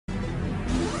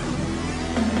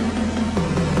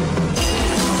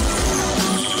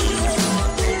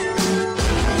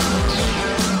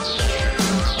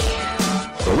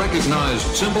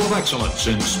recognized symbol of excellence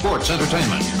in sports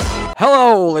entertainment.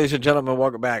 Hello, ladies and gentlemen.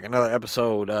 Welcome back. Another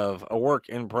episode of A Work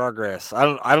in Progress.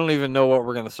 I don't even know what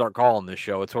we're going to start calling this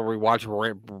show. It's where we watch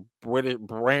random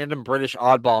British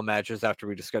oddball matches after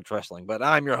we discuss wrestling. But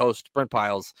I'm your host, Brent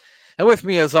Piles. And with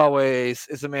me, as always,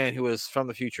 is the man who is from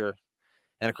the future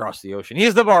and across the ocean.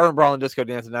 He's the bar and brawling disco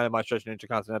dancing dynamite stretching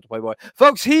intercontinental playboy.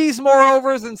 Folks, he's more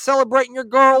overs than celebrating your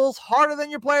goals harder than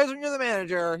your players when you're the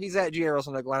manager. He's at G.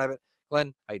 Harrelson at Glenn Abbott.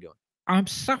 Glenn, how you doing? I'm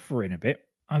suffering a bit.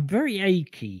 I'm very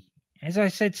achy. As I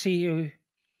said to you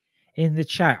in the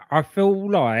chat, I feel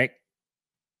like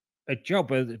a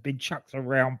jobber that's been chucked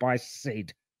around by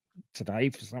Sid today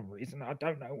for some reason. I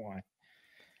don't know why.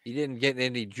 You didn't get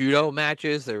any judo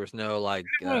matches? There was no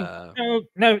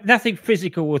No, nothing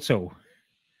physical at all.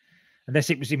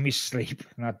 Unless it was in my sleep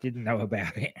and I didn't know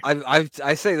about it.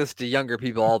 I say this to younger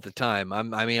people all the time. I'm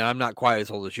not quite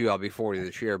as old as you. I'll be 40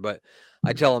 this year, but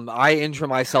I tell them I injure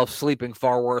myself sleeping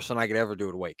far worse than I could ever do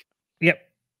it awake. Yep.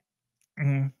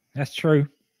 That's true.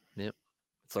 Yep.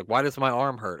 It's like, why does my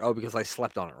arm hurt? Oh, because I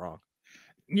slept on it wrong.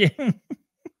 Yeah.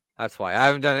 That's why. I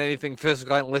haven't done anything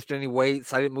physical. I didn't lift any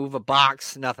weights. I didn't move a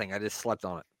box. Nothing. I just slept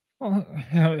on it.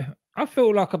 Well, I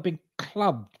feel like I've been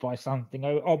clubbed by something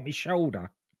on my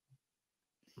shoulder.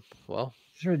 Well,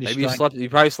 really maybe strange. you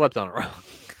probably slept on it wrong.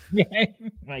 Yeah,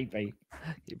 maybe.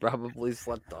 You probably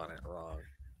slept on it wrong.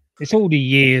 It's all the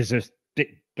years of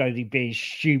bloody being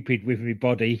stupid with my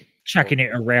body, chucking it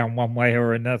around one way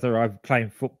or another. I'm playing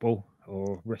football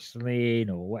or wrestling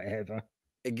or whatever.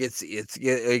 It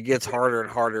gets harder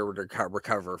and harder to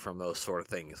recover from those sort of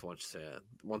things once.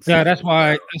 Yeah, that's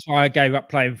why I gave up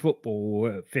playing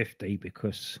football at 50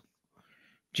 because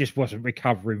just wasn't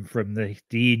recovering from the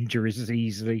injuries as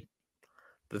easily.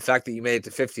 The fact that you made it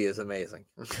to 50 is amazing.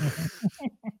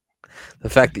 The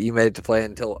fact that you made it to play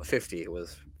until 50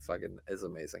 is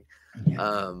amazing.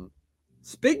 Yeah.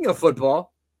 Speaking of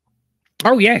football.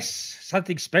 Oh, yes.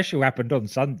 Something special happened on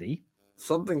Sunday.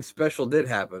 Something special did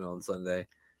happen on Sunday.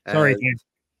 Sorry, Dan.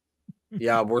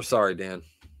 Yeah, we're sorry, Dan.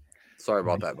 Sorry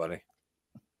about that, buddy.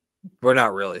 We're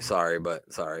not really sorry,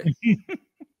 but sorry.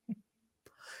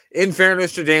 In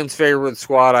fairness to Dan's favorite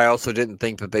squad, I also didn't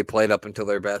think that they played up until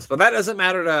their best. But that doesn't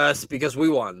matter to us because we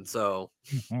won, so.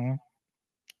 Mm-hmm.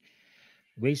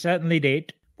 We certainly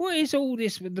did. What is all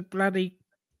this with the bloody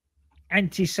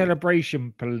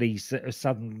anti-celebration police that have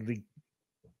suddenly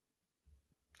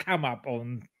come up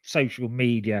on social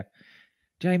media?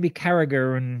 Jamie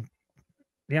Carragher and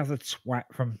the other twat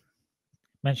from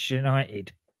Manchester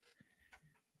United,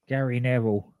 Gary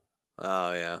Neville.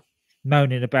 Oh, yeah.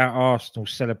 Moaning about Arsenal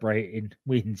celebrating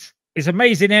wins. It's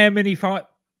amazing how many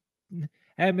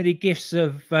gifs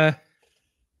of or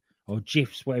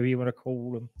gifs, whatever you want to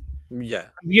call them. Yeah.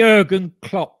 Jurgen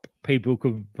Klopp people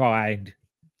can find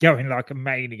going like a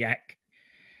maniac.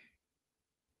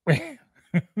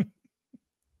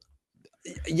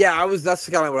 Yeah, that's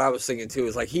kind of what I was thinking too.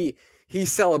 Is like he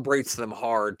celebrates them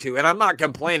hard too, and I'm not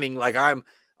complaining. Like I'm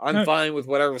fine with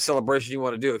whatever celebration you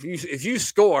want to do. If you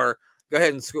score, go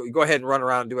ahead and run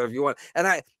around and do whatever you want. And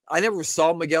I never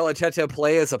saw Miguel Arteta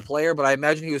play as a player, but I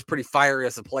imagine he was pretty fiery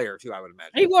as a player too. I would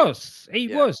imagine he was.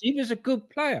 He was a good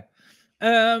player.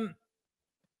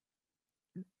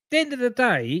 At the end of the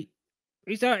day,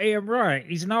 he's out here right.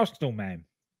 He's an Arsenal man,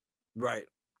 right?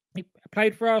 He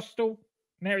played for Arsenal.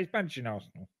 Now he's managing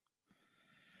Arsenal.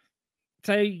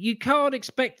 So you can't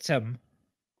expect him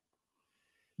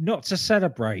not to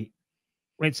celebrate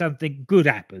when something good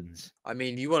happens. I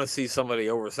mean, you want to see somebody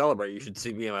over celebrate, you should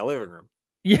see me in my living room.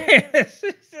 Yes.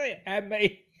 I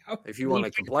mean, if you want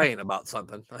to complain about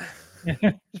something.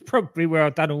 It's probably where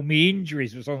I've done all my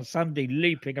injuries was on Sunday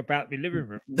leaping about my living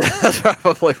room. That's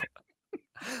probably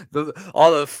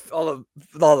all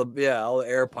the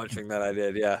air punching that I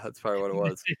did. Yeah, that's probably what it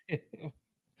was.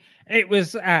 It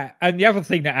was, and the other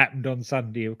thing that happened on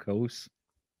Sunday, of course,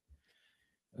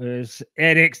 was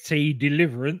NXT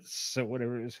Deliverance or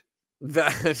whatever it is.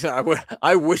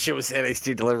 I wish it was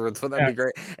NXT Deliverance, but that'd be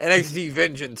great. NXT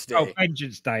Vengeance Day. Oh,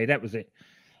 Vengeance Day, that was it.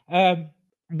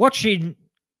 Watching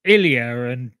Ilya,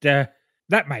 and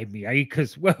that made me ache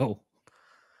as well.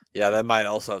 Yeah, that might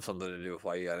also have something to do with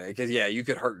why you got it. Because, yeah, you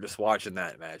could hurt just watching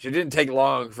that match. It didn't take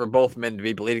long for both men to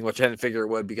be bleeding, which I didn't figure it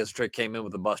would because Trick came in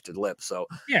with a busted lip. So,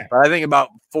 yeah. But I think about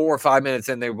 4 or 5 minutes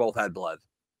in, they both had blood.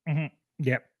 Mm-hmm.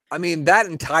 Yep. I mean, that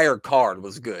entire card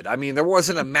was good. I mean, there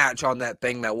wasn't a match on that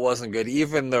thing that wasn't good.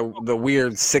 Even the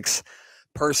weird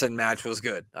 6-person match was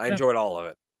good. I enjoyed all of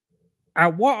it.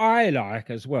 What I like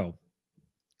as well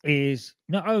is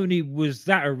not only was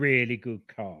that a really good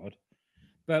card,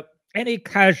 but any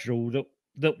casual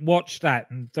that watched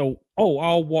that and thought, oh,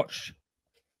 I'll watch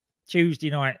Tuesday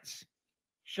night's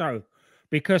show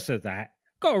because of that.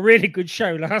 Got a really good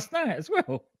show last night as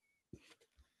well.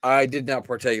 I did not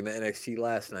partake in the NXT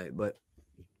last night, but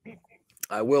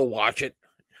I will watch it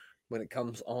when it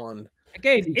comes on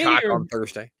Again, Peacock on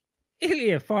Thursday.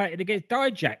 Ilya fighting against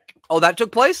Dijak. Oh, that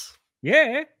took place?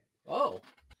 Yeah. Oh.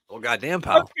 Well, goddamn,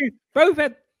 pal.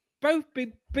 Both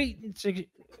been beaten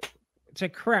to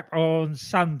crap on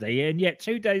Sunday, and yet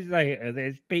 2 days later,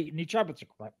 they're beating each other to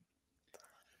crap.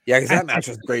 Yeah, because that match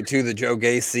was great, too. The Joe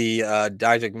Gacy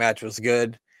Dijak match was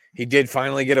good. He did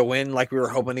finally get a win like we were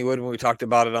hoping he would when we talked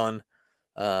about it on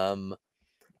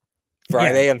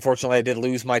Friday. Yeah. Unfortunately, I did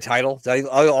lose my title. I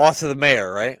lost to the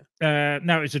mayor, right?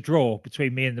 No, it's a draw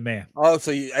between me and the mayor. Oh,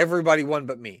 so everybody won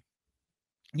but me.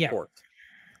 Yeah. Of course.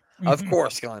 Of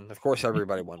course, Glenn. Of course,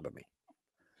 everybody won but me.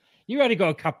 You only got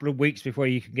a couple of weeks before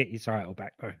you can get your title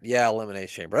back, though. Yeah,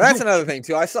 Elimination Chamber. That's another thing,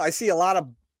 too. I see a lot of...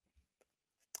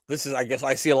 I guess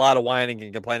I see a lot of whining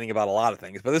and complaining about a lot of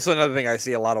things, but this is another thing I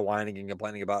see a lot of whining and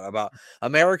complaining about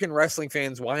American wrestling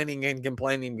fans whining and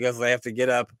complaining because they have to get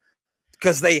up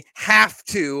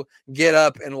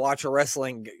and watch a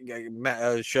wrestling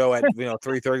show at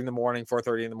 3:30 in the morning,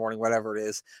 4:30 in the morning, whatever it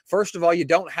is. First of all, you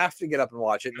don't have to get up and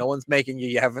watch it. No one's making you.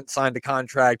 You haven't signed a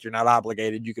contract. You're not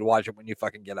obligated. You can watch it when you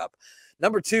fucking get up.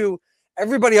 Number two,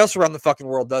 everybody else around the fucking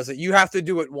world does it. You have to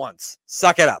do it once.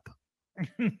 Suck it up.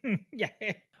 Yeah.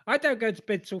 I don't go to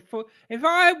bed till 4. If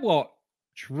I watch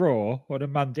Raw on a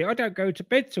Monday, I don't go to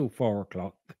bed till 4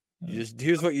 o'clock.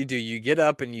 Here's what you do: you get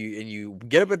up and you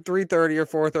get up at 3:30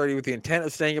 or 4:30 with the intent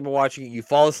of staying up and watching it. You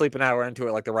fall asleep an hour into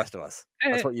it, like the rest of us.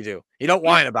 That's what you do. You don't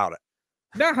whine about it.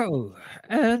 No,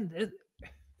 and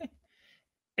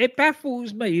it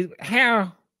baffles me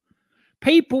how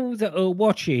people that are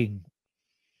watching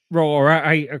Raw at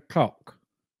 8 o'clock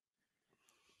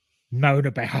moan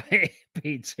about it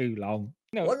being too long.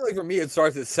 No. Luckily for me, it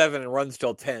starts at 7 and runs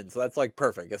till 10, so that's like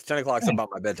perfect. It's 10 o'clock about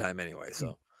my bedtime anyway.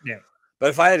 So yeah. But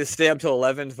if I had to stay up till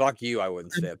 11, fuck you, I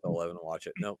wouldn't stay up till 11 and watch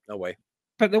it. No way.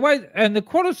 But the way and the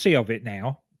quality of it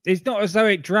now is not as though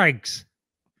it drags.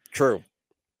 True.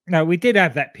 No, we did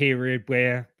have that period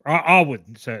where I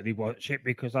wouldn't certainly watch it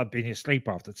because I'd been asleep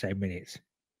after 10 minutes.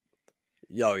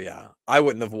 Oh, yeah. I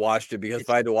wouldn't have watched it because if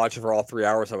I had to watch it for all 3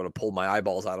 hours, I would have pulled my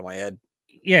eyeballs out of my head.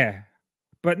 Yeah.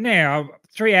 But now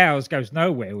 3 hours goes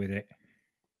nowhere with it.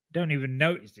 Don't even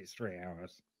notice it's 3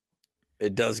 hours.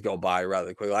 It does go by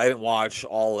rather quickly. I didn't watch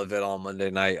all of it on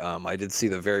Monday night. I did see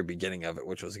the very beginning of it,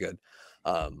 which was good.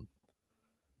 But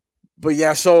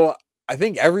yeah, so I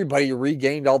think everybody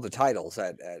regained all the titles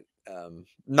at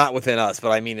not within us,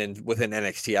 but I mean within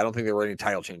NXT. I don't think there were any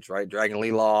title changes, right? Dragon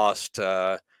Lee lost,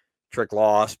 Trick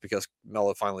lost because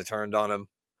Melo finally turned on him.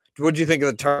 What did you think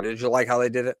of the turn? Did you like how they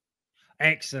did it?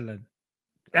 Excellent.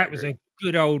 That was a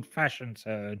good old-fashioned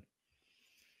turn.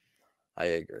 I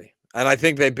agree. And I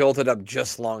think they built it up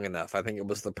just long enough. I think it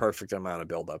was the perfect amount of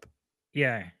build-up.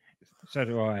 Yeah, so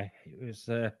do I. It was.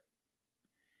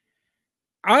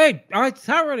 I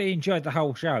thoroughly enjoyed the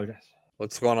whole show.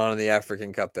 What's going on in the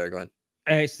African Cup there, Glenn?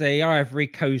 It's the Ivory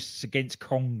Coast against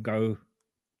Congo.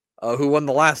 Who won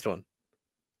the last one?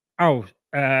 Oh,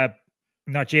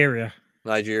 Nigeria.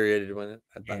 Nigeria did win it.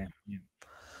 Yeah.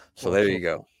 So there you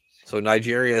go. So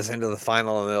Nigeria is into the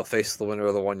final, and they'll face the winner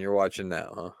of the one you're watching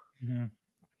now, huh? Mm-hmm.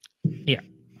 Yeah.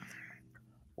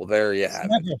 Well, there you have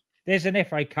it. There's an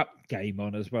FA Cup game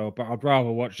on as well, but I'd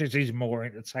rather watch this. Is more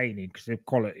entertaining because the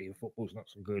quality of football's not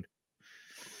so good.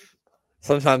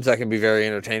 Sometimes that can be very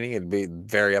entertaining. It'd be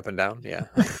very up and down. Yeah.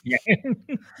 Yeah.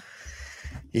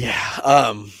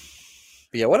 Yeah.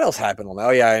 Yeah. What else happened on that?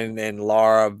 Oh yeah, and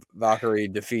Laura Valkyrie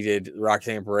defeated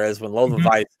Roxanne Perez when Lola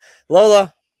Vice.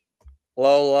 Lola.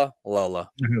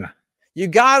 You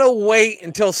gotta wait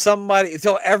until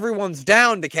everyone's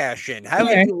down to cash in.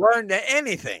 Haven't you learned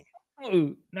anything?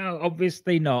 No,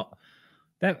 obviously not.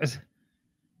 That was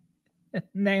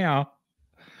now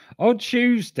on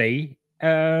Tuesday.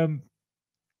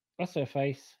 What's her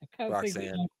face? I can't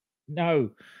Roxanne. No,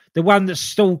 the one that's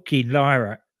stalking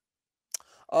Lyra.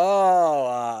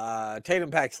 Oh, Tatum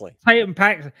Paxley.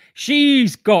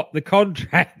 She's got the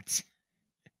contract.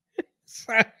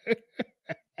 So,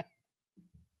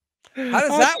 how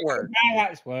does that work? How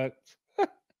that's worked? Are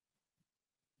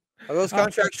those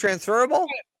contracts transferable?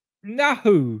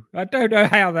 No, I don't know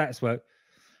how that's worked.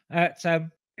 What's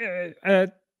everything?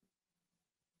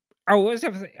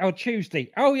 Oh,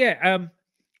 Tuesday. Oh yeah.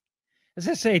 As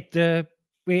I said,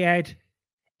 we had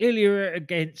Ilya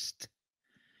against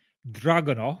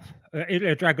Dragunov.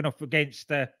 Ilya Dragunov against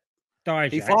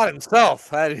Dijak. He fought himself.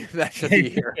 That should be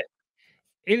here.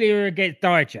 Ilya against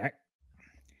Dijak,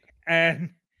 and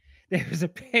there was a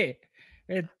bit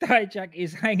Dijak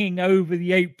is hanging over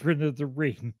the apron of the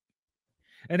ring,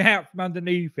 and out from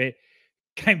underneath it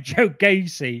came Joe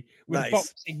Gacy with a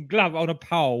boxing glove on a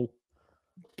pole,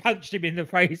 punched him in the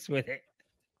face with it.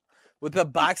 With a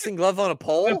boxing glove on a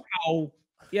pole?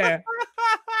 Yeah.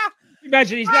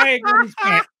 Imagine he's laying on his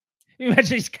back.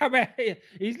 Imagine he's come out here.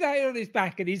 He's laying on his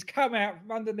back and he's come out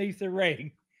from underneath the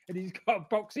ring and he's got a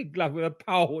boxing glove with a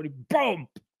pole and boom.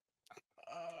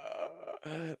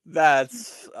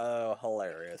 That's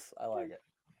hilarious. I like it.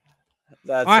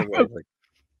 That's amazing.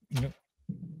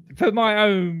 For my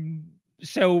own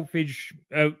selfish,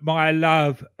 my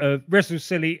love of Wrestle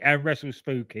Silly and Wrestle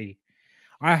Spooky,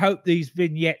 I hope these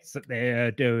vignettes that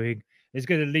they're doing is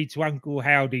going to lead to Uncle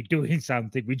Howdy doing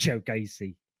something with Joe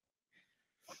Gacy.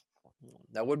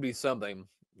 That would be something.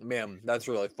 Man, that's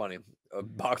really funny. A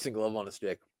boxing glove on a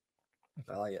stick.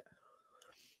 I like it.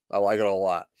 I like it a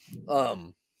lot.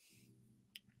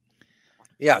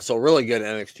 Yeah, so really good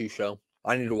NXT show.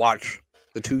 I need to watch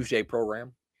the Tuesday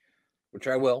program, which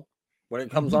I will when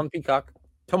it comes on Peacock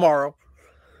tomorrow.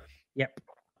 Yep.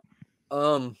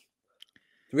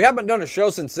 We haven't done a show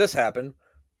since this happened.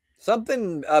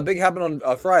 Something big happened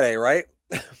on Friday, right?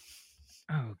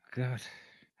 Oh God.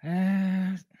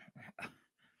 I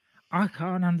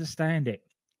can't understand it.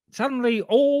 Suddenly,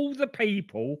 all the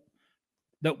people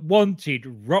that wanted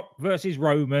Rock versus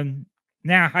Roman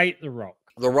now hate The Rock.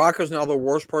 The Rock is now the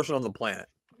worst person on the planet.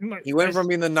 He went from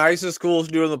being the nicest,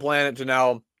 coolest dude on the planet to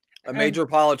now a major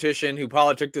politician who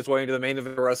politicked his way into the main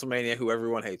event of WrestleMania, who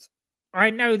everyone hates. I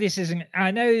know this isn't.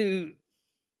 I know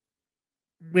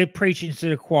we're preaching to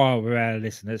the choir with our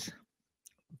listeners,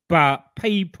 but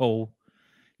people,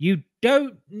 you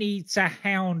don't need to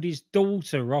hound his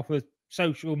daughter off of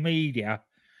social media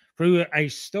through a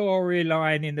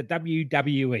storyline in the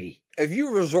WWE. If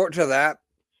you resort to that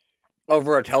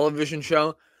over a television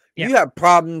show, you have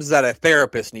problems that a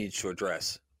therapist needs to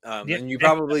address. And you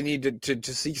probably need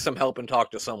to seek some help and talk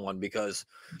to someone, because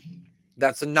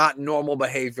that's not normal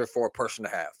behavior for a person to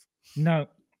have. No.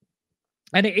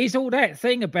 And it is all that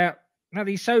thing about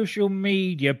the social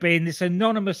media being this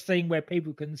anonymous thing where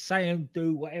people can say and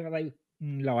do whatever they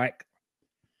like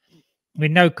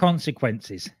with no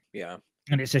consequences. Yeah.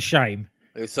 And it's a shame.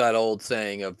 It's that old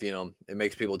saying of, it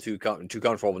makes people too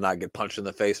comfortable to not get punched in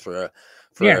the face for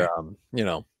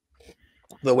the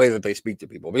way that they speak to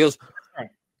people. Because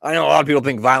I know a lot of people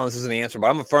think violence isn't the answer, but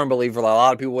I'm a firm believer that a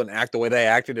lot of people wouldn't act the way they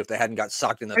acted if they hadn't got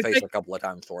socked in the face a couple of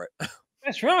times for it.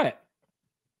 That's right.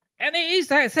 And it is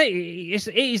that thing. It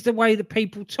is the way that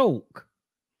people talk.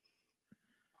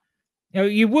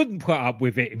 You wouldn't put up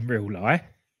with it in real life.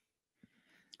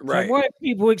 Right. So why do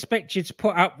people expect you to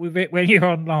put up with it when you're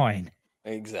online?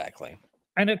 Exactly.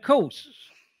 And of course,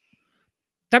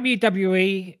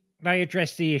 WWE, they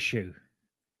address the issue.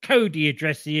 Cody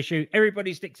addressed the issue.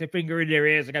 Everybody sticks their finger in their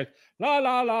ears and goes, la,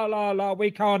 la, la, la, la,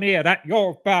 we can't hear that.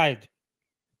 You're bad.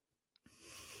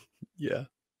 Yeah.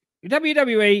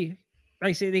 WWE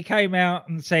basically came out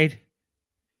and said,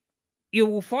 you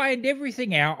will find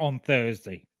everything out on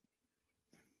Thursday.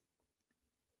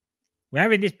 We're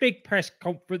having this big press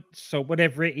conference or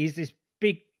whatever it is, this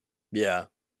big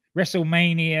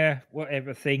WrestleMania,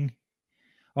 whatever thing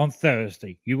on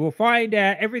Thursday. You will find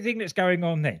out everything that's going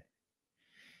on then.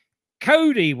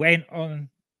 Cody went on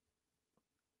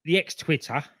the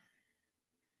ex-Twitter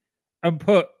and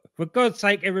put, for God's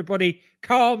sake, everybody,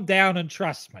 calm down and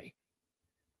trust me.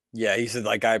 Yeah, he said,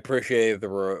 I appreciate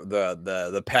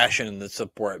the passion and the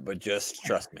support, but just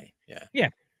trust me. Yeah. Yeah.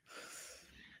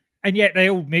 And yet they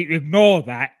all need to ignore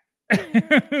that.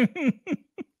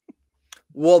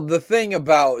 Well, the thing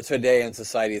about today in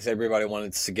society is everybody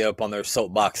wants to get up on their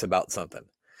soapbox about something.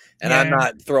 And I'm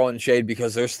not throwing shade,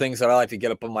 because there's things that I like to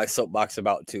get up on my soapbox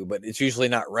about too, but it's usually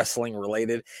not wrestling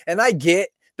related. And I get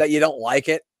that you don't like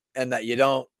it and that you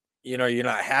don't, you're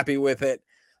not happy with it,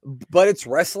 but it's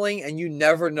wrestling and you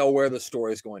never know where the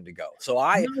story is going to go. So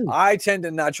I tend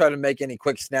to not try to make any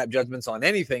quick snap judgments on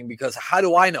anything, because how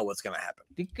do I know what's going to happen?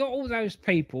 You got all those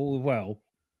people as well,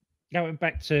 going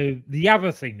back to the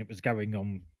other thing that was going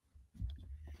on.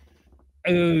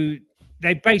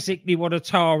 They basically want to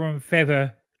tar and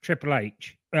feather Triple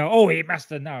H. Well, he must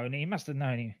have known. He must have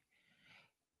known.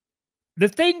 The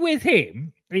thing with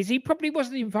him is he probably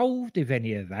wasn't involved with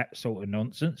any of that sort of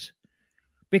nonsense.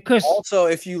 Because also,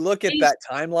 if you look at that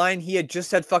timeline, he had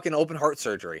just had fucking open heart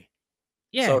surgery.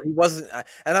 Yeah. So he wasn't,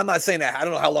 and I'm not saying that, I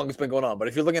don't know how long it's been going on, but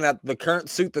if you're looking at the current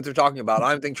suit that they're talking about,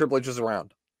 I don't think Triple H is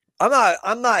around.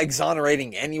 I'm not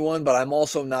exonerating anyone, but I'm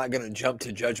also not going to jump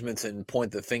to judgments and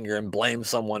point the finger and blame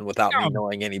someone without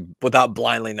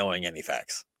blindly knowing any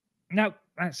facts. No,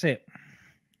 that's it.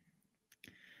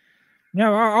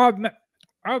 No,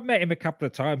 I've met him a couple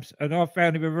of times, and I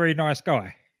found him a very nice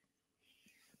guy.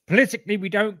 Politically, we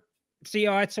don't see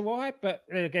eye to eye, but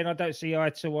again, I don't see eye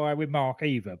to eye with Mark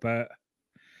either. But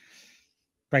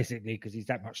basically, because he's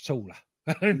that much taller.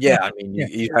 Yeah, I mean,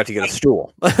 you have to get a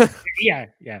stool. Yeah.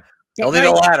 Don't need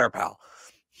a ladder, pal.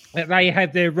 They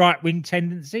have their right wing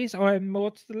tendencies. I'm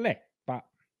more to the left, but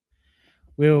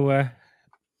we'll.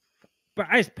 But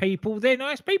as people, they're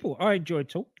nice people. I enjoy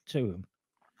talking to them.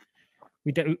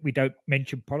 We don't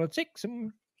mention politics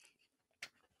and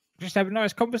just have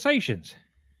nice conversations.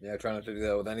 Yeah, try not to do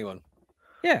that with anyone.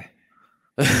 Yeah.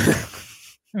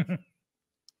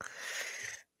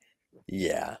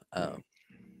 Yeah.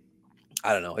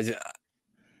 I don't know.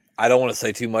 I don't want to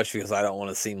say too much because I don't want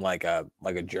to seem like a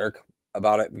jerk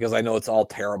about it, because I know it's all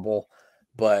terrible,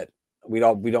 but we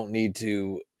don't need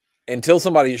to, until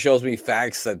somebody shows me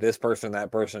facts that this person,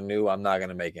 that person knew. I'm not going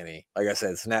to make any, like I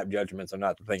said, snap judgments are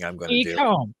not the thing I'm going to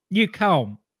do. You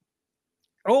can't.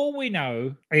 All we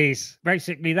know is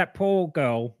basically that poor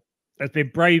girl has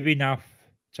been brave enough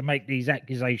to make these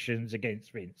accusations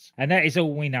against Vince. And that is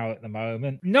all we know at the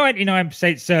moment.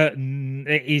 99% certain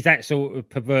it is that sort of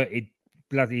perverted,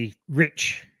 bloody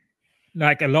rich,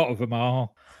 like a lot of them are,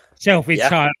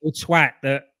 self-entitled twat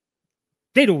that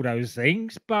did all those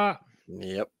things. But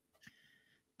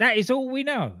that is all we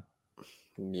know.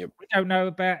 Yep. We don't know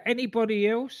about anybody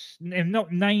else. They've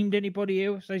not named anybody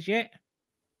else as yet.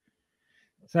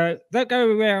 So they go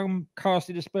around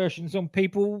casting aspersions on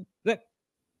people that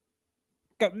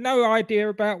got no idea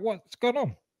about what's gone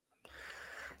on.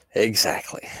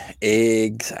 Exactly.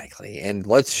 And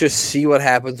let's just see what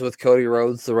happens with Cody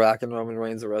Rhodes, The Rock, and Roman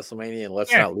Reigns at WrestleMania, and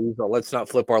let's not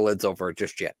flip our lids over it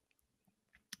just yet.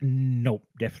 Nope,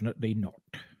 definitely not.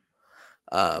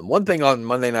 One thing on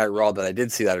Monday Night Raw that I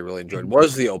did see that I really enjoyed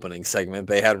was the opening segment.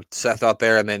 They had Seth out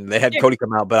there, and then they had Cody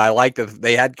come out. But I liked that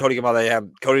they had Cody come out.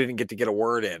 Cody didn't get a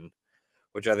word in,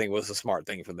 which I think was a smart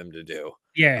thing for them to do.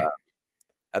 Yeah.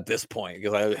 At this point,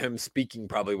 because him speaking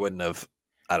probably wouldn't have.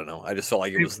 I don't know. I just felt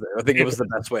like it was. I think it was the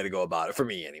best way to go about it for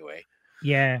me, anyway.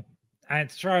 Yeah, and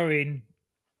throwing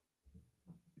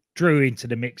Drew into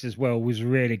the mix as well was a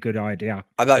really good idea.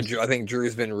 I think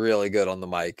Drew's been really good on the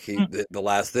mic.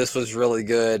 This was really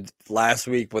good last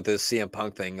week with this CM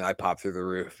Punk thing. I popped through the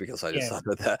roof because I just thought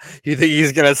that you think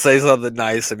he's gonna say something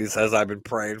nice, and he says, "I've been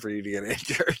praying for you to get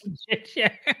injured."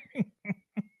 Yeah.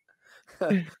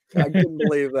 I couldn't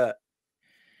believe that.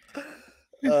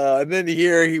 And then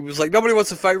here he was like, "Nobody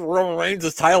wants to fight Roman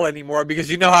Reigns' title anymore because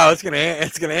you know how it's gonna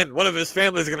end. One of his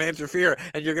family is gonna interfere,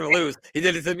 and you're gonna lose. He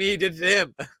did it to me. He did it to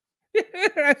him."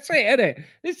 That's it, isn't it?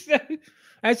 It's,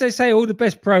 as they say, all the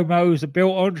best promos are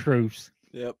built on truths.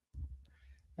 Yep.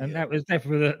 And that was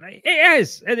definitely it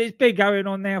is, and it's been going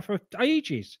on now for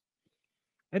ages.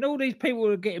 And all these people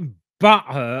are getting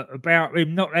butthurt about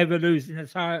him not ever losing the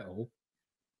title.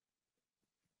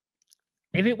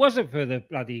 If it wasn't for the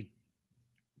bloody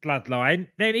bloodline,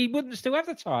 then he wouldn't still have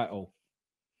the title.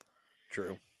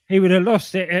 True. He would have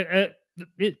lost it at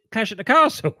Clash at the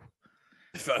Castle.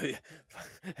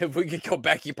 If we could go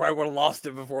back, he probably would have lost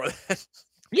it before that.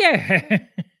 Yeah,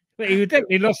 but he would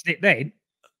definitely lost it then.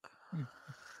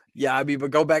 Yeah, I mean,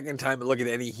 but go back in time and look at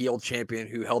any heel champion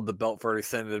who held the belt for an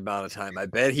extended amount of time. I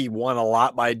bet he won a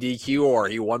lot by DQ or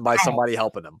he won by somebody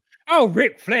helping him. Oh,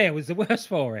 Ric Flair was the worst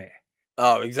for it.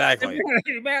 Oh, exactly.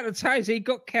 The amount of times he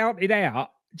got counted out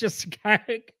just to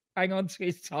hang on to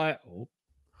his title.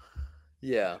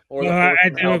 Yeah. Or the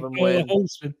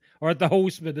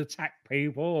horseman attack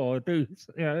people or do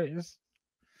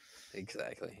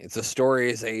exactly. It's a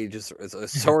story as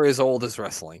old as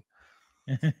wrestling.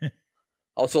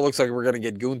 Also looks like we're gonna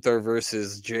get Gunther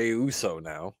versus Jey Uso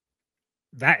now.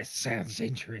 That sounds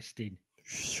interesting.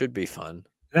 Should be fun.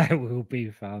 That will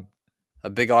be fun. A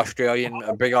big Australian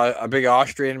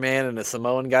man and a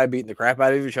Samoan guy beating the crap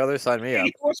out of each other. Sign me up.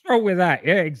 What's wrong with that?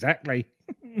 Yeah, exactly.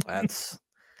 That's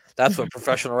what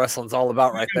professional wrestling's all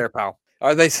about, right there, pal.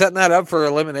 Are they setting that up for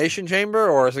Elimination Chamber,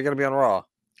 or is it going to be on Raw?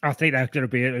 I think that's going to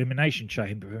be an Elimination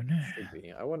Chamber. Should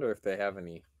be. I wonder if they have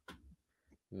any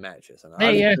matches.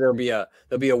 There'll be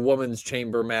a women's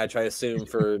chamber match, I assume,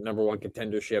 for number one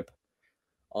contendership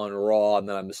on Raw, and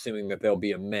then I'm assuming that there'll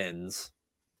be a men's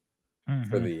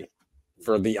for the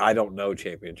I don't know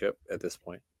championship at this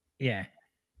point. Yeah.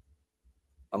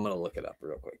 I'm gonna look it up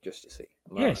real quick just to see.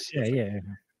 Yeah.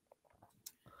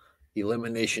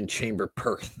 Elimination Chamber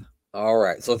Perth. All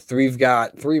right, so we've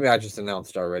got 3 matches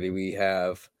announced already. We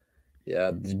have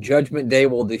the Judgment Day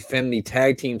will defend the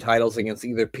tag team titles against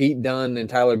either Pete Dunne and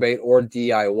Tyler Bate or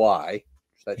DIY.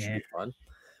 So that should be fun.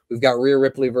 We've got Rhea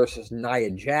Ripley versus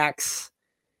Nia Jax.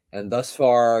 And thus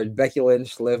far, Becky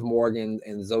Lynch, Liv Morgan,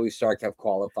 and Zoe Stark have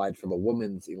qualified for the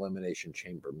Women's Elimination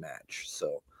Chamber match.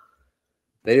 So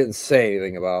they didn't say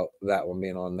anything about that one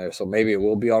being on there. So maybe it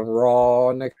will be on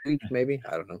Raw next week. Maybe,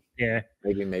 I don't know. Yeah,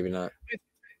 maybe not.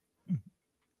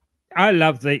 I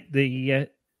love the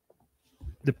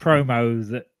promo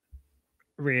that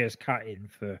Rhea's cutting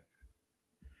for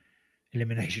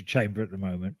Elimination Chamber at the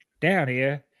moment. Down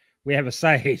here, we have a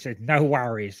say. He said, "No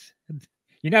worries."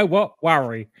 You know what?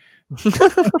 Worry.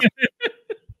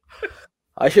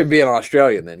 I should be an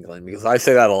Australian then, Glenn, because I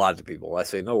say that a lot to people. I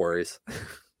say, "No worries."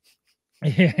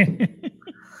 Yeah.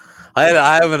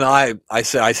 I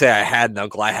say I had an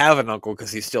uncle. I have an uncle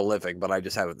because he's still living, but I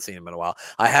just haven't seen him in a while.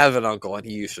 I have an uncle, and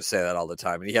he used to say that all the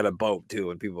time. And he had a boat too,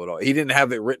 and people would. He didn't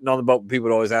have it written on the boat. But people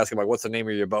would always ask him like, "What's the name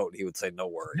of your boat?" And he would say, "No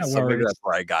worries." No So maybe worries. that's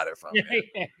where I got it from.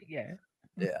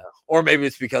 Yeah. Or maybe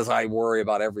it's because I worry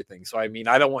about everything. So I mean,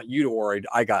 I don't want you to worry.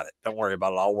 I got it. Don't worry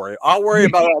about it. I'll worry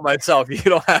about it all myself. You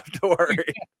don't have to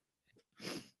worry.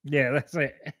 Yeah, that's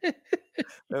it.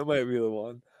 That might be the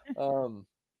one.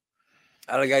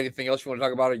 I don't got anything else you want to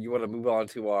talk about, or you want to move on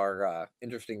to our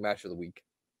interesting match of the week?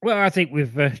 Well, I think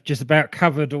we've just about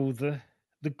covered all the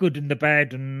good and the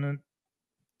bad and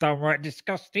downright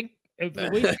disgusting of the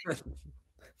week.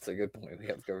 That's a good point. We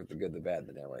have covered the good, the bad,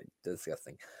 the downright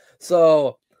disgusting.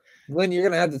 So, Glenn, you're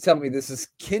going to have to tell me this is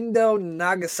Kendo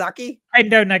Nagasaki?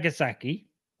 Kendo Nagasaki.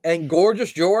 And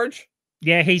Gorgeous George?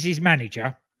 Yeah, he's his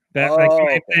manager. But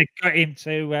they got him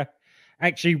to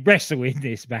actually wrestle in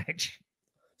this match.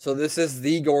 So this is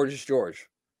the Gorgeous George?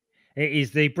 It is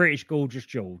the British Gorgeous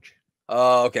George.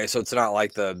 Oh, okay. So it's not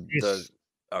like the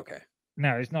okay.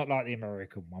 No, it's not like the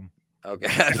American one.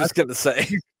 Okay, I was just going to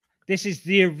say. This is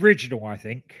the original, I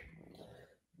think.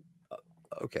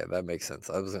 Okay, that makes sense.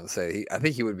 I was going to say, I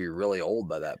think he would be really old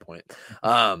by that point.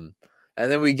 And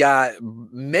then we got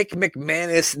Mick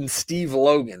McManus and Steve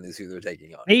Logan is who they're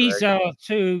taking on. These are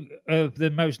two of the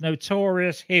most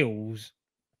notorious heels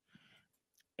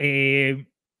in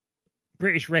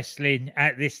British wrestling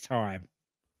at this time.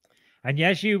 And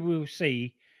as you will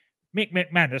see, Mick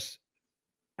McManus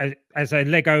has a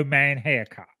Lego man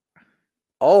haircut.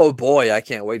 Oh boy, I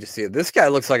can't wait to see it. This guy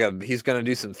looks like he's going to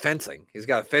do some fencing. He's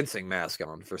got a fencing mask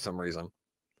on for some reason.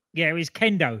 Yeah, he's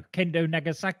Kendo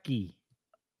Nagasaki.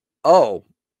 Oh,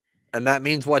 and that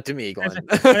means what to me, Glenn?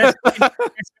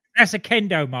 That's a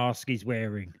Kendo mask he's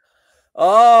wearing.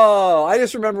 Oh, I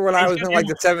just remember when I was in like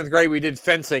the 7th grade, we did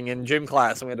fencing in gym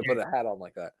class, and we had to put a hat on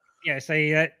like that. Yeah, so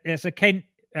it's a Ken,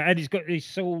 and he's got his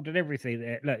sword and everything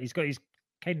there. Look, he's got his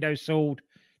Kendo sword,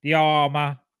 the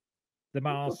armor, the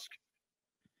mask.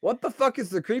 What the fuck is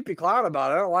the creepy clown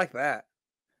about? I don't like that.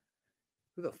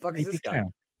 Who the fuck is this guy?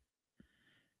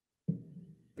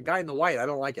 The guy in the white. I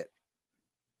don't like it.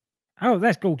 Oh,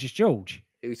 that's Gorgeous George.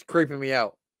 He was creeping me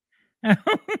out.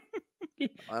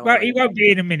 Well, he won't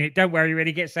be in a minute. Don't worry when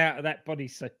he gets out of that body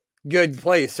suit. Good,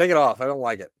 please take it off. I don't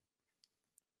like it.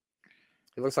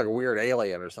 He looks like a weird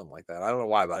alien or something like that. I don't know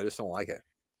why, but I just don't like it.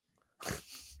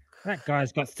 That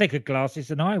guy's got thicker glasses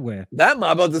than I wear. That I'm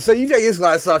about to say, you take his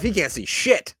glasses off, he can't see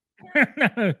shit.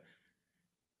 No.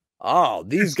 Oh,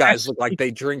 these guys look like they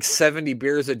drink 70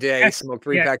 beers a day, smoke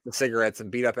 3 packs of cigarettes,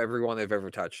 and beat up everyone they've ever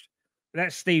touched.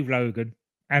 That's Steve Logan,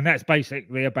 and that's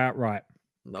basically about right.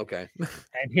 Okay.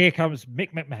 And here comes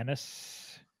Mick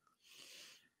McManus.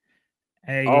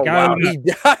 There you go. Wow.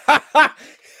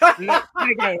 Look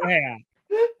Lego hair.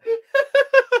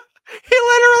 He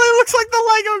literally looks like the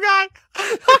Lego guy.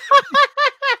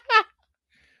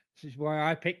 This is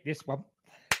why I picked this one.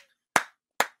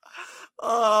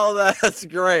 Oh, that's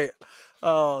great.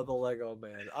 Oh, the Lego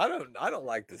man. I don't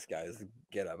like this guy's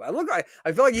getup. I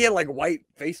feel like he had like white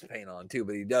face paint on too,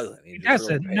 but he doesn't. He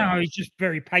doesn't. Really no, he's just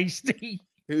very pasty.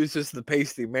 He's just the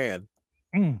pasty man.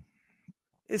 Mm.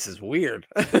 This is weird.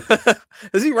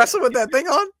 Is he wrestling with that thing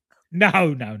on?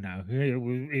 No. It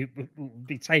will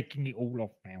be taking it all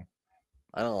off now.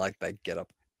 I don't like that getup.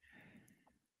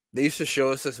 They used to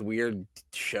show us this weird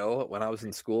show when I was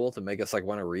in school to make us like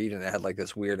want to read, and it had like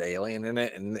this weird alien in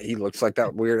it, and he looks like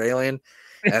that weird alien.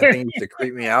 And that thing used to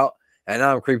creep me out, and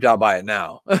now I'm creeped out by it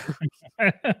now.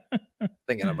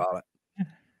 Thinking about it.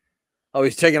 Oh,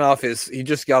 he's taking off he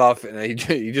just got off, and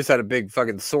he just had a big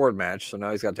fucking sword match, so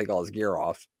now he's got to take all his gear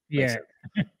off. Yeah.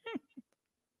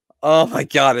 Oh my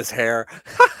god, his hair.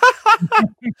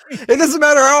 It doesn't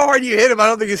matter how hard you hit him, I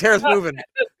don't think his hair's moving.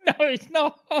 No, it's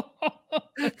not.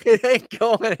 It ain't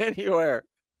going anywhere.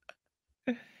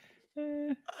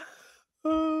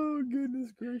 Oh,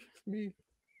 goodness gracious me.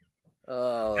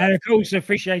 And of course,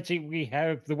 officiating, we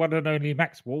have the one and only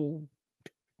Max Wall.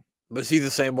 Was he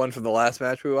the same one from the last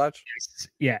match we watched? Yes.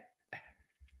 Yeah.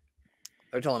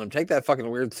 They're telling him, take that fucking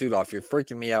weird suit off. You're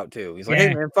freaking me out too. He's like,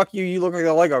 hey man, fuck you. You look like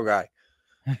a Lego guy.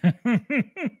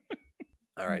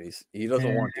 All right, he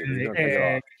doesn't want to, but he's gonna take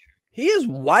it off. He is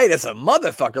white as a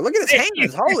motherfucker. Look at his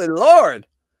hands. Holy Lord.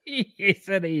 He's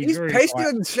pasty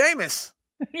like Sheamus.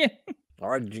 Yeah. All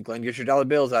right, Glenn, get your dollar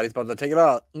bills out. He's about to take it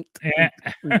out.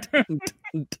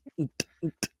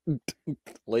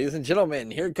 Ladies and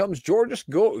gentlemen, here comes Georgia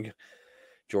Scourge.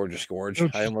 Georgia Scourge.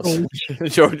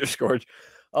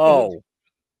 Oh,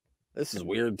 this is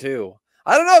weird too.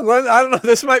 I don't know, Glenn. I don't know.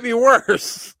 This might be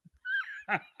worse.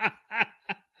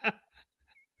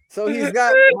 So he's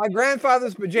got my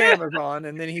grandfather's pajamas on,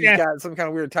 and then he's got some kind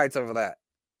of weird tights over that.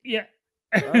 Yeah.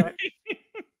 Right.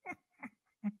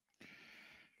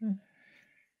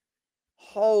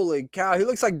 Holy cow. He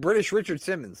looks like British Richard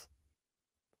Simmons.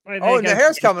 Oh, and the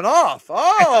hair's coming off.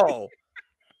 Oh,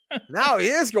 now he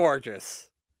is gorgeous.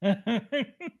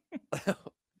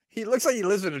 He looks like he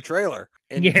lives in a trailer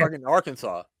in fucking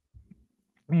Arkansas.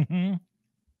 Mm-hmm.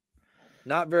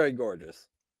 Not very gorgeous.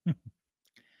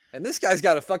 And this guy's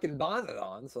got a fucking bonnet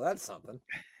on, so that's something.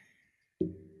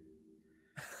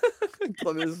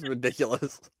 This is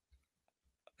ridiculous.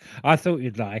 I thought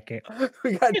you'd like it.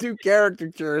 We got two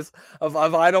caricatures of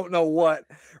I don't know what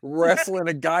wrestling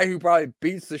a guy who probably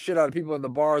beats the shit out of people in the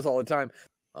bars all the time.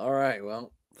 All right,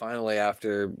 well, finally,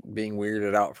 after being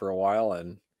weirded out for a while,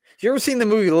 and you ever seen the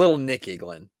movie Little Nicky,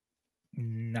 Glenn?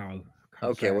 No.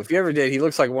 Okay, well, if you ever did, he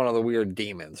looks like one of the weird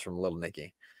demons from Little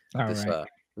Nicky. All this right.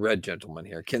 Red gentleman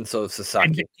here, Kenzo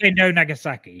Sasaki. Kendo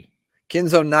Nagasaki.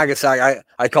 Kenzo Nagasaki.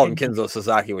 I called him Kenzo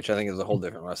Sasaki, which I think is a whole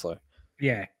different wrestler.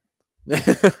 Yeah.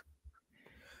 This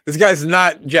guy's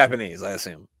not Japanese, I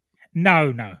assume. No.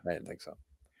 I didn't think so.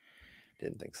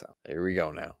 Here we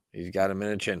go now. He's got him in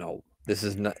a chin hold. This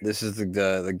is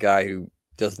the guy who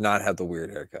does not have the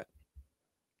weird haircut.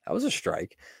 That was a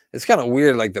strike. It's kind of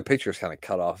weird, like the picture's kind of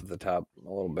cut off at the top a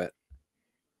little bit.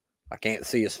 I can't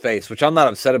see his face, which I'm not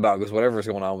upset about because whatever's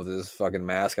going on with his fucking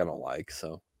mask, I don't like.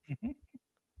 So it's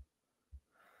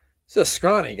a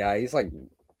scrawny guy. He's like,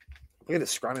 look at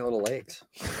his scrawny little legs.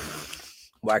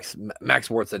 Max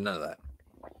Ward said none of that.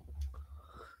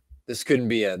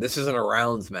 This isn't a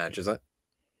rounds match, is it?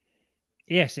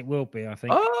 Yes, it will be, I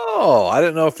think. Oh, I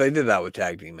didn't know if they did that with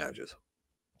tag team matches.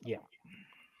 Yeah.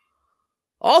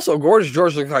 Also, Gorgeous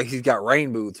George looks like he's got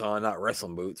rain boots on, not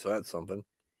wrestling boots, so that's something.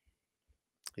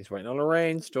 He's waiting on a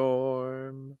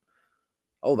rainstorm.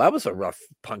 Oh, that was a rough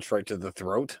punch right to the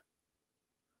throat.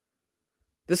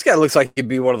 This guy looks like he'd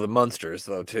be one of the Munsters,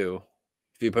 though, too.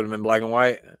 If you put him in black and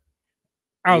white.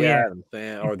 Oh, yeah.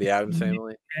 Or the Addams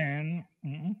Family. Yeah.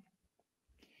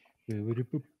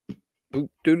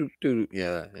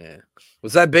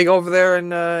 Was that big over there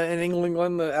in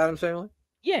England, the Addams Family?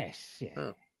 Yes. Yeah. Oh,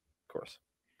 of course.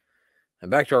 And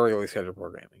back to our regularly scheduled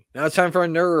programming. Now it's time for a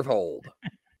nerve hold.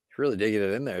 He's really digging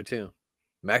it in there, too.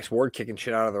 Max Ward kicking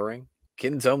shit out of the ring.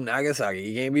 Kenzo Nagasaki.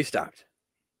 He can't be stopped.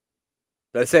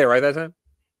 Did I say it right that time?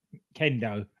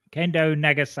 Kendo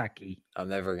Nagasaki. I'm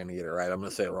never going to get it right. I'm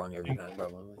going to say it wrong every time,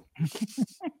 probably.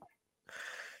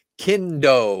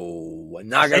 Kendo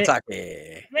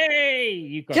Nagasaki. Hey,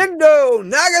 you got Kendo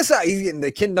Nagasaki. He's getting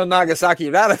the Kendo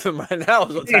Nagasaki out of him right now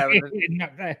is what's happening.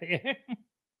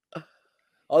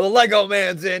 Oh, the Lego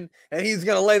man's in, and he's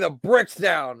gonna lay the bricks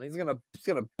down. He's gonna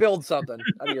build something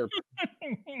out of your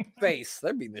face.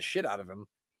 They're beating the shit out of him.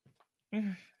 He's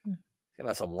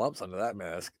gonna have some lumps under that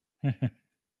mask.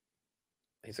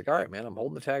 He's like, all right, man, I'm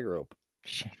holding the tag rope.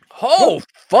 Oh,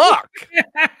 fuck.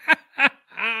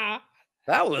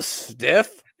 That was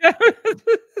stiff.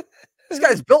 This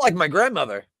guy's built like my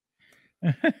grandmother.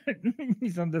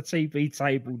 He's on the TV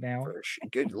table now.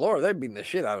 Good Lord, they're beating the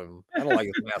shit out of him. I don't like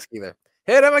his mask either.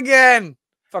 Hit him again.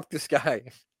 Fuck this guy.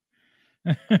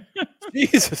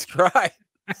 Jesus Christ.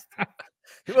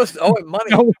 He must owe him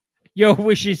money. Your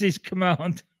wish is his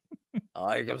command. Oh,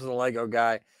 here comes the Lego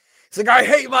guy. He's like, I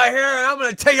hate my hair and I'm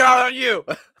going to take it out on you.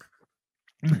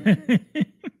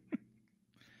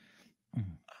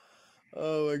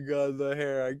 Oh my God, the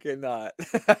hair. I cannot.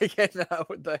 I cannot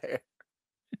with the hair.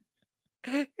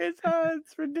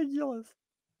 It's ridiculous.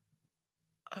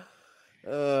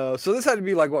 So this had to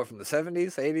be like what, from the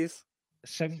 70s, 80s?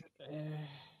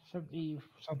 70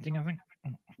 something, I think.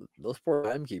 Those poor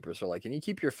timekeepers are like, can you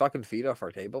keep your fucking feet off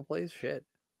our table, please? Shit.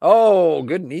 Oh,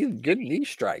 good knee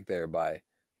strike there by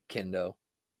Kendo.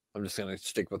 I'm just gonna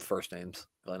stick with first names.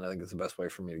 Glenn, I think it's the best way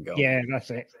for me to go. Yeah, that's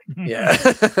it. Yeah.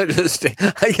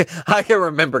 I can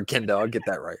remember Kendo. I'll get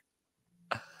that right.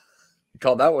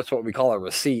 That was what we call a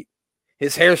receipt.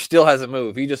 His hair still hasn't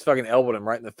moved. He just fucking elbowed him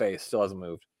right in the face. Still hasn't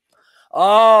moved.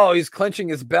 Oh, he's clenching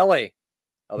his belly.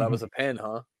 Oh, that was a pin,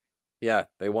 huh? Yeah,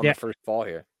 they won Yeah. the first fall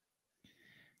here.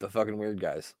 The fucking weird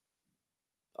guys.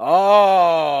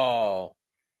 Oh,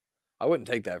 I wouldn't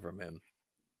take that from him.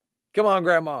 Come on,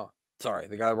 Grandma. Sorry,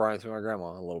 the guy reminds me of my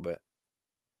grandma a little bit.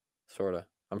 Sort of.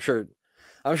 I'm sure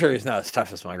he's not as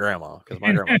tough as my grandma, because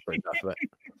my grandma's pretty tough, but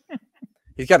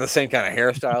he's got the same kind of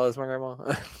hairstyle as my grandma.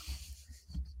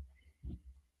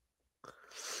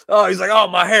 Oh, he's like, oh,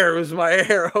 my hair. It was my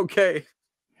hair. Okay.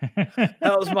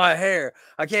 That was my hair.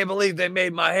 I can't believe they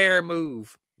made my hair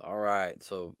move. All right.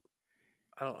 So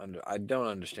I don't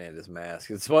understand his mask.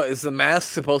 Is the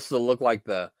mask supposed to look like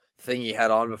the thing he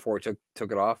had on before he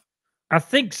took it off? I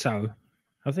think so.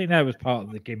 I think that was part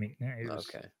of the gimmick. It was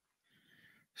Okay.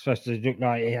 supposed to look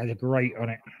like he had a grate on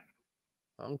it.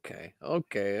 Okay.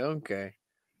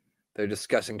 They're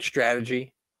discussing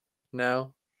strategy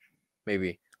now.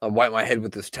 Maybe I'll wipe my head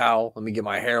with this towel. Let me get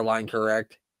my hairline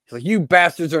correct. He's like, you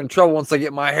bastards are in trouble once I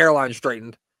get my hairline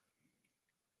straightened.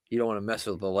 You don't want to mess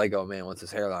with the Lego man once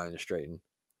his hairline is straightened.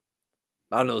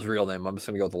 I don't know his real name. I'm just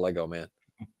going to go with the Lego man.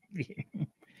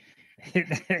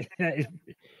 That is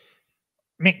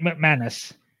Mick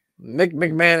McManus. Mick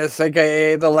McManus,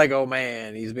 a.k.a. the Lego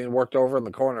man. He's being worked over in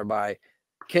the corner by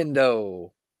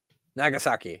Kendo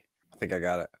Nagasaki. I think I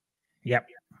got it. Yep.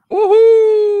 Woohoo!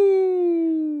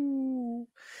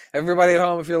 Everybody at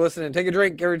home, if you're listening, take a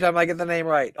drink every time I get the name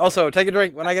right. Also, take a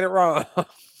drink when I get it wrong.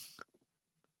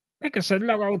 Like I said,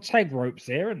 lot of old tag ropes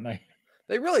there, aren't they?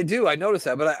 They really do. I noticed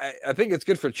that, but I think it's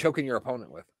good for choking your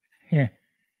opponent with. Yeah.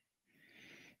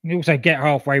 You also get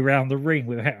halfway around the ring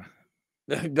without.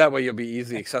 That way you'll be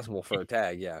easily accessible for a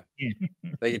tag, yeah.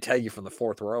 They can tag you from the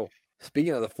fourth row.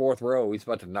 Speaking of the fourth row, he's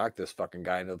about to knock this fucking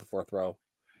guy into the fourth row.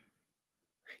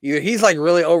 Either he's like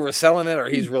really overselling it or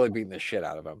he's really beating the shit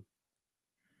out of him.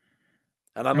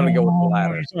 And I'm going to go with the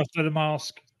latter. He's after the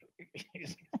mask.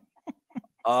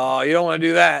 Oh, you don't want to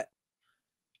do that.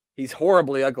 He's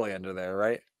horribly ugly under there,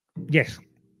 right? Yes.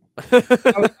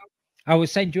 I will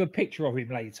send you a picture of him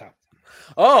later.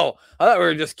 Oh, I thought we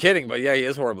were just kidding, but yeah, he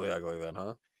is horribly ugly then,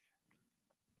 huh?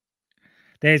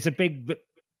 There's a big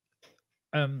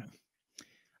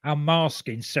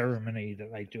unmasking ceremony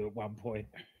that they do at one point.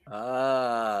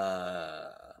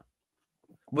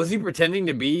 Was he pretending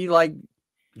to be like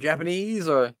Japanese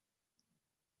or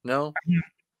no?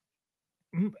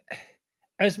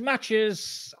 As much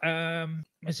as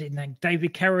what's his name?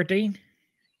 David Carradine,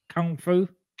 Kung Fu.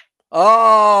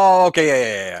 Oh,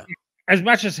 okay, yeah. As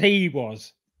much as he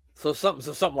was. So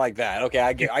something like that. Okay,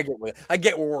 I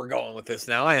get where we're going with this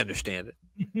now. I understand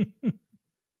it.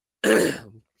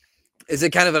 Is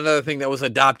it kind of another thing that was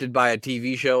adopted by a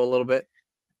TV show a little bit?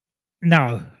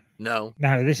 No. No,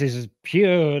 this is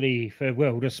purely for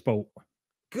World of Sport.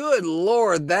 Good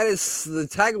Lord, that is the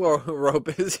tag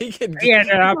rope. Is he can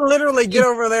literally get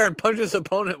over there and punch his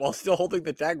opponent while still holding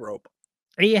the tag rope.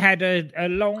 He had a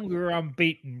longer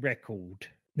unbeaten record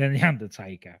than The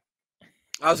Undertaker.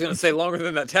 I was going to say longer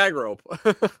than that tag rope.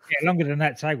 Yeah, longer than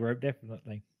that tag rope,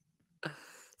 definitely.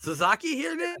 Sasaki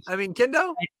here did? I mean,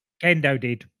 Kendo? Kendo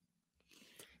did.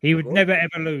 He would never,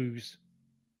 ever lose.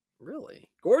 Really?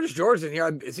 Gorgeous George in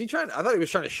here. Is he trying? I thought he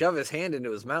was trying to shove his hand into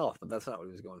his mouth, but that's not what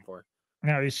he was going for.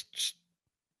 No, he's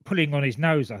pulling on his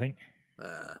nose, I think.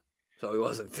 So he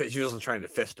wasn't trying to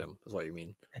fist him, is what you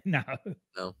mean. No.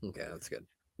 No? Okay, that's good.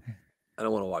 I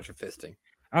don't want to watch a fisting.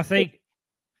 I think...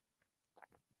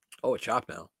 Oh, a chop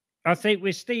now. I think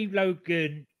with Steve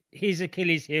Logan, his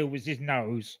Achilles heel was his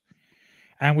nose.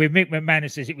 And with Mick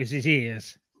McManus, it was his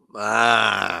ears.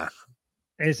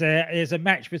 There's a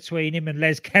match between him and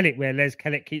Les Kellett where Les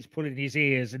Kellett keeps pulling his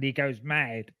ears and he goes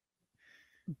mad.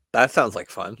 That sounds like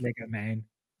fun. Lego man.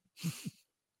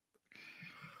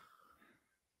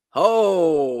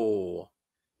 Oh,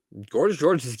 Gorgeous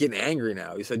George is getting angry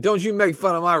now. He said, "Don't you make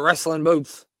fun of my wrestling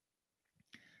boots."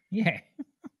 Yeah.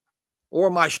 Or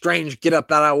my strange get up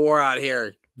that I wore out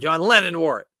here. John Lennon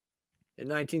wore it in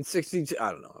 1962.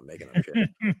 I don't know. I'm making up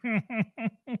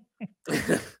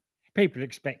shit. People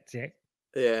expect it.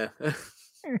 Yeah.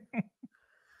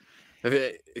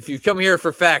 If you've come here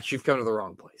for facts, you've come to the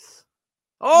wrong place.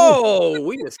 Oh,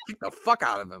 we just kicked the fuck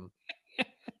out of him.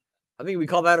 I think we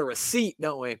call that a receipt,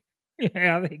 don't we?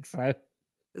 Yeah, I think so.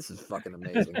 This is fucking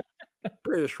amazing.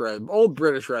 Old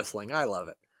British wrestling. I love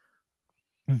it.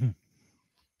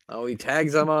 Oh, he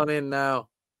tags him on in now.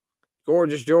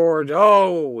 Gorgeous George.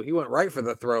 Oh, he went right for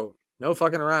the throat. No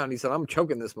fucking around. He said, "I'm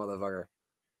choking this motherfucker."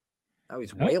 Now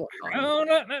he's wailing on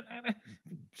him.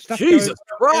 No. Jesus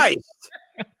Christ.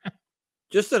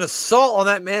 Just an assault on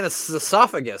that man's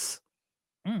esophagus.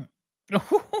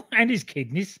 And his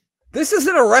kidneys. This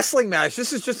isn't a wrestling match.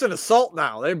 This is just an assault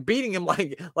now. They're beating him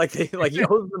like he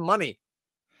owes them money.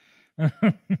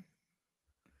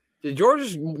 Did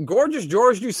Gorgeous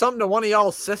George do something to one of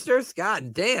y'all's sisters?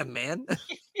 God damn, man.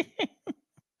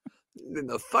 Getting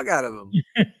the fuck out of him.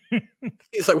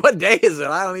 He's like, what day is it?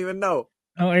 I don't even know.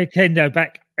 Oh, hey, Kendo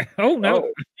back. Oh,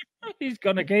 no. He's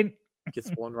gone again.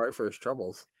 Gets one right for his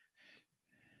troubles.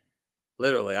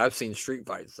 Literally, I've seen street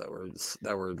fights that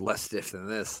were less stiff than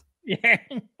this. Yeah.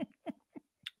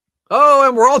 Oh,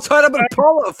 and we're all tied up in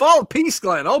a fall of peace,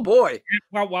 Glenn. Oh, boy.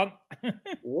 1-1.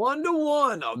 1-1.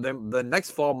 Oh, the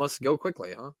next fall must go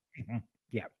quickly, huh?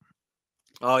 Yeah.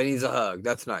 Oh, he needs a hug.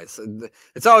 That's nice.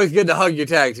 It's always good to hug your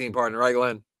tag team partner, right,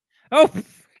 Glenn? Oh.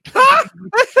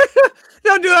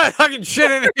 Don't do that hugging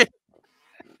shit in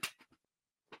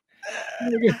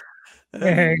here.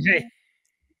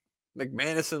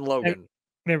 McManus and Logan.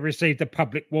 They've received a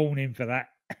public warning for that.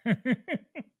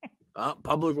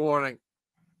 Public warning.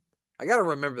 I got to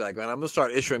remember that, Glenn. I'm going to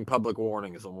start issuing public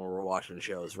warnings when we're watching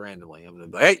shows randomly. I'm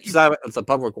going to be like, hey, stop it. It's a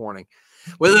public warning.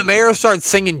 When the mayor starts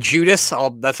singing Judas,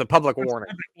 that's a public warning.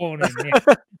 Public warning, yeah.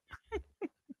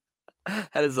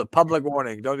 That is a public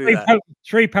warning. Don't do that.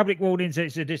 3 public warnings.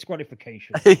 It's a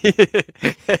disqualification. 3 of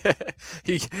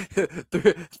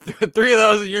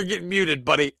those, and you're getting muted,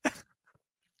 buddy.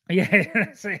 Yeah,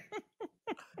 that's it.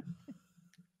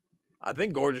 I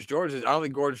think Gorgeous George I don't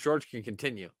think Gorgeous George can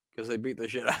continue because they beat the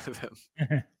shit out of him.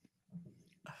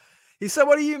 He said,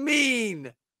 "What do you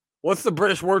mean? What's the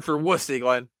British word for wussy,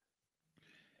 Glenn?"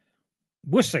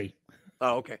 Wussy.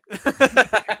 Oh, okay.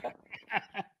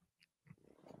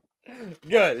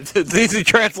 Good. It's easy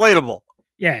translatable.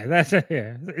 Yeah, that's it.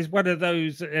 Yeah. It's one of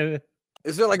those.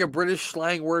 Is there like a British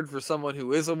slang word for someone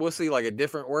who is a wussy, like a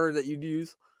different word that you'd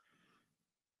use?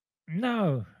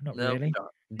 No, not really.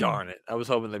 Darn it. I was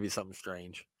hoping there'd be something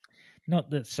strange. Not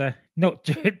that's not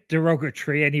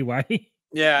derogatory anyway.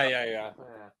 Yeah.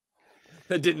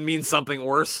 That didn't mean something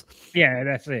worse. Yeah,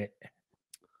 that's it.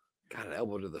 Got an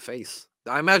elbow to the face.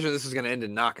 I imagine this is going to end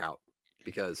in knockout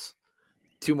because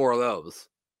 2 more of those.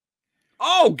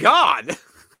 Oh, God.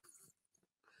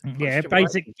 Yeah,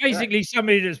 basically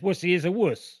somebody that's wussy is a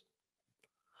wuss.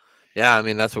 Yeah, I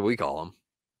mean, that's what we call them.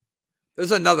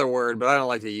 There's another word, but I don't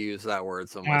like to use that word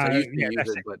so much. I used to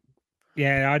use it, but...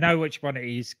 Yeah, I know which one it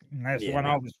is. That's the one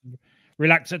I was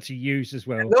reluctant to use as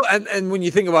well. No, and when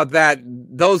you think about that,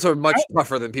 those are much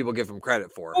tougher than people give them credit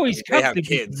for. Oh, they have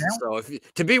kids, so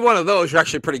to be one of those, you're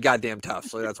actually pretty goddamn tough.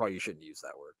 So that's why you shouldn't use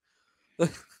that word.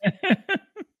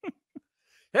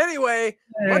 Anyway,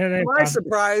 to my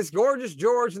surprise, Gorgeous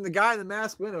George and the guy in the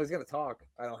mask window is going to talk.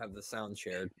 I don't have the sound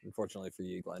shared, unfortunately for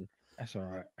you, Glenn. That's all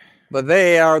right. But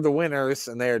they are the winners,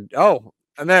 and they're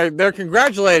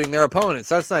congratulating their opponents.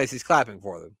 That's nice. He's clapping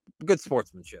for them. Good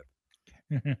sportsmanship.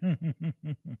 I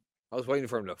was waiting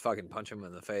for him to fucking punch him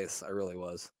in the face. I really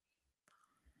was.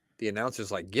 The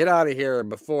announcer's like, "Get out of here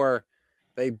before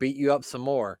they beat you up some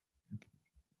more."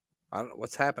 I don't know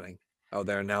what's happening. Oh,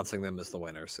 they're announcing them as the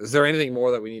winners. Is there anything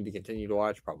more that we need to continue to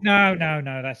watch? Probably. No.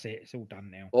 That's it. It's all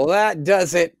done now. Well, that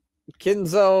does it.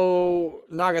 Kinzo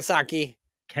Nagasaki.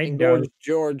 Kendo.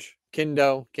 George.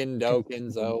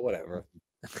 Kinzo, whatever.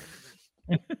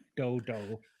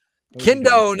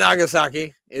 Kendo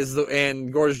Nagasaki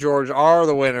and Gorgeous George are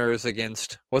the winners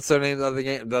against what's their names of the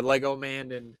game? The Lego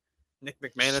Man and Nick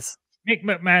McManus. Nick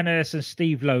McManus and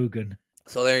Steve Logan.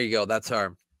 So there you go. That's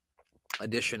our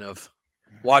edition of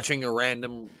watching a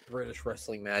random British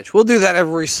wrestling match. We'll do that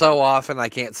every so often. I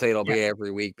can't say it'll be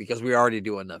every week because we already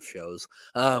do enough shows.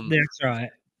 That's right.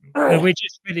 We're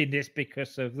just filling this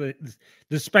because of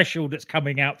the special that's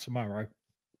coming out tomorrow.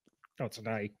 Not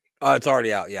today. It's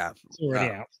already out. Yeah, it's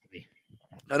already out.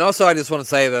 And also, I just want to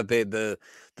say that the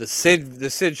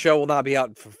Sid show will not be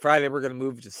out for Friday. We're going to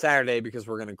move to Saturday because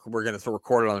we're going to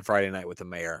record it on Friday night with the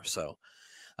mayor. So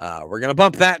we're going to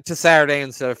bump that to Saturday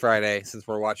instead of Friday since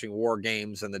we're watching War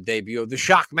Games and the debut of the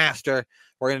Shockmaster.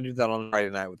 We're going to do that on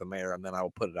Friday night with the mayor, and then I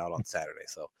will put it out on Saturday.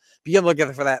 So be on the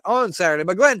lookout for that on Saturday.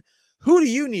 But Glenn, who do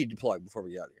you need to plug before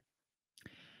we get out of here?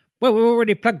 Well, we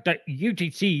already plugged that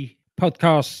UTC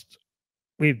podcast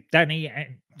with Danny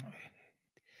and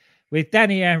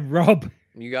Rob.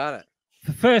 You got it.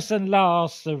 The first and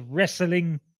last of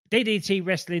wrestling, DDT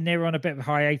wrestling. They're on a bit of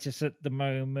hiatus at the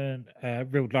moment.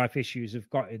 Real life issues have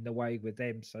got in the way with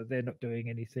them, so they're not doing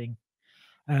anything.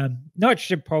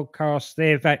 Nitrogen podcast.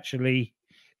 They've actually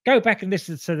go back and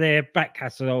listen to their back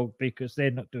catalogue because they're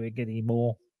not doing any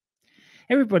more.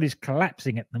 Everybody's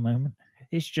collapsing at the moment.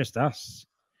 It's just us.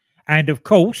 And of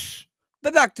course,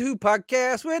 the Doctor Who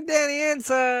podcast with Danny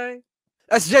Inside.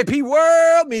 SJP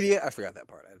World Media. I forgot that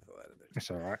part. That's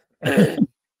all right. I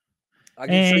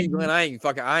can see you, Glenn. I ain't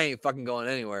fucking going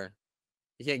anywhere.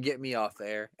 You can't get me off the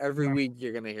air. Every week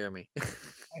you're gonna hear me.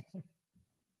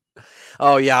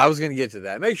 Oh, yeah, I was going to get to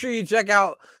that. Make sure you check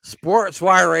out Sports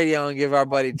Wire Radio and give our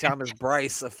buddy Thomas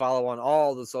Bryce a follow on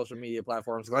all the social media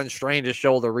platforms. Glenn strained his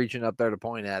shoulder reaching up there to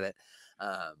point at it.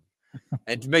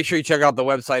 And make sure you check out the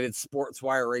website. It's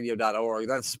sportswireradio.org.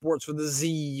 That's sports with a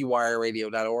Z,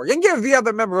 wireradio.org. And give the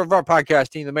other member of our podcast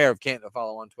team, the mayor of Canton, a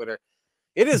follow on Twitter.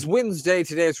 It is Wednesday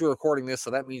today as we're recording this, so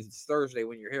that means it's Thursday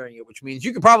when you're hearing it, which means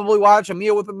you can probably watch A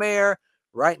Meal with the Mayor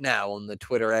right now on the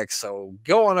Twitter X. So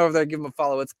go on over there, give him a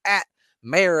follow. It's at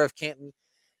Mayor of Canton.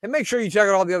 And make sure you check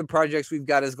out all the other projects we've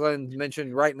got. As Glenn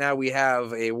mentioned, right now we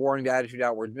have a Warring the Attitude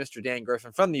Out where Mr. Dan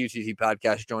Griffin from the UTT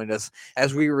podcast joined us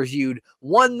as we reviewed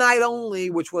One Night Only,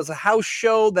 which was a house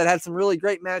show that had some really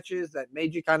great matches that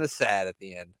made you kind of sad at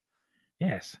the end.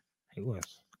 Yes, it was.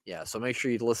 Yeah, so make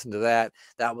sure you listen to that.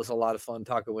 That was a lot of fun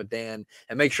talking with Dan.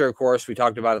 And make sure, of course, we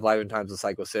talked about it live in Times of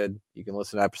Psycho Sid. You can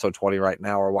listen to episode 20 right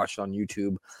now or watch it on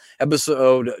YouTube.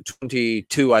 Episode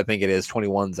 22, I think it is.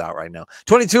 21's out right now.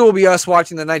 22 will be us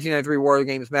watching the 1993 War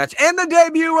Games match and the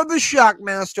debut of the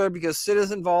Shockmaster because Sid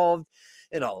is involved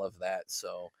in all of that.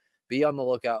 So be on the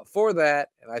lookout for that.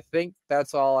 And I think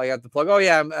that's all I got to plug. Oh,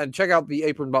 yeah, and check out the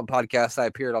Apron Bump podcast. I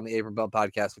appeared on the Apron Bump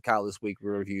podcast with Kyle this week. We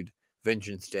reviewed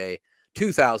Vengeance Day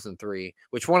 2003,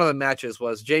 which one of the matches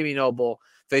was Jamie Noble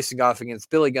facing off against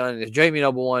Billy Gunn. And if Jamie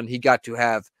Noble won, he got to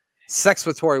have sex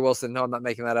with Tori Wilson. No, I'm not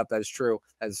making that up. That is true.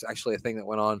 That's actually a thing that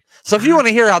went on. So if you want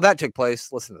to hear how that took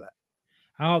place, listen to that.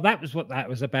 Oh, that was what that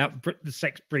was about. The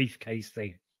sex briefcase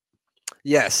thing.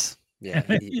 Yes. Yeah.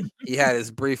 He had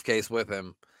his briefcase with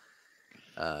him.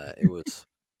 It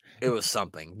was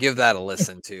something. Give that a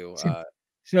listen to.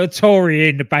 So Tory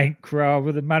in the bank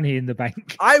rather than money in the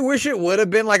bank. I wish it would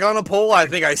have been like on a poll. I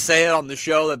think I say it on the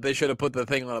show that they should have put the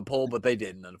thing on a poll, but they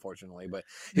didn't, unfortunately. But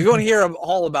if you want to hear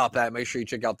all about that, make sure you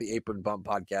check out the Apron Bump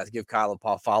podcast. Give Kyle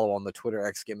a follow on the Twitter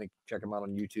X gimmick. Check him out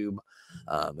on YouTube.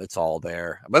 It's all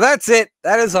there. But that's it.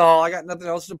 That is all. I got nothing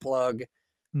else to plug.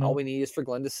 No. All we need is for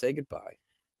Glenn to say goodbye.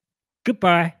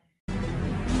 Goodbye.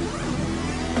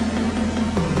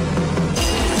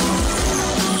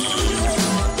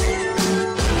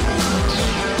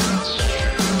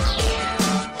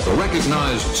 The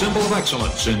recognized symbol of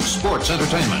excellence in sports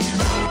entertainment.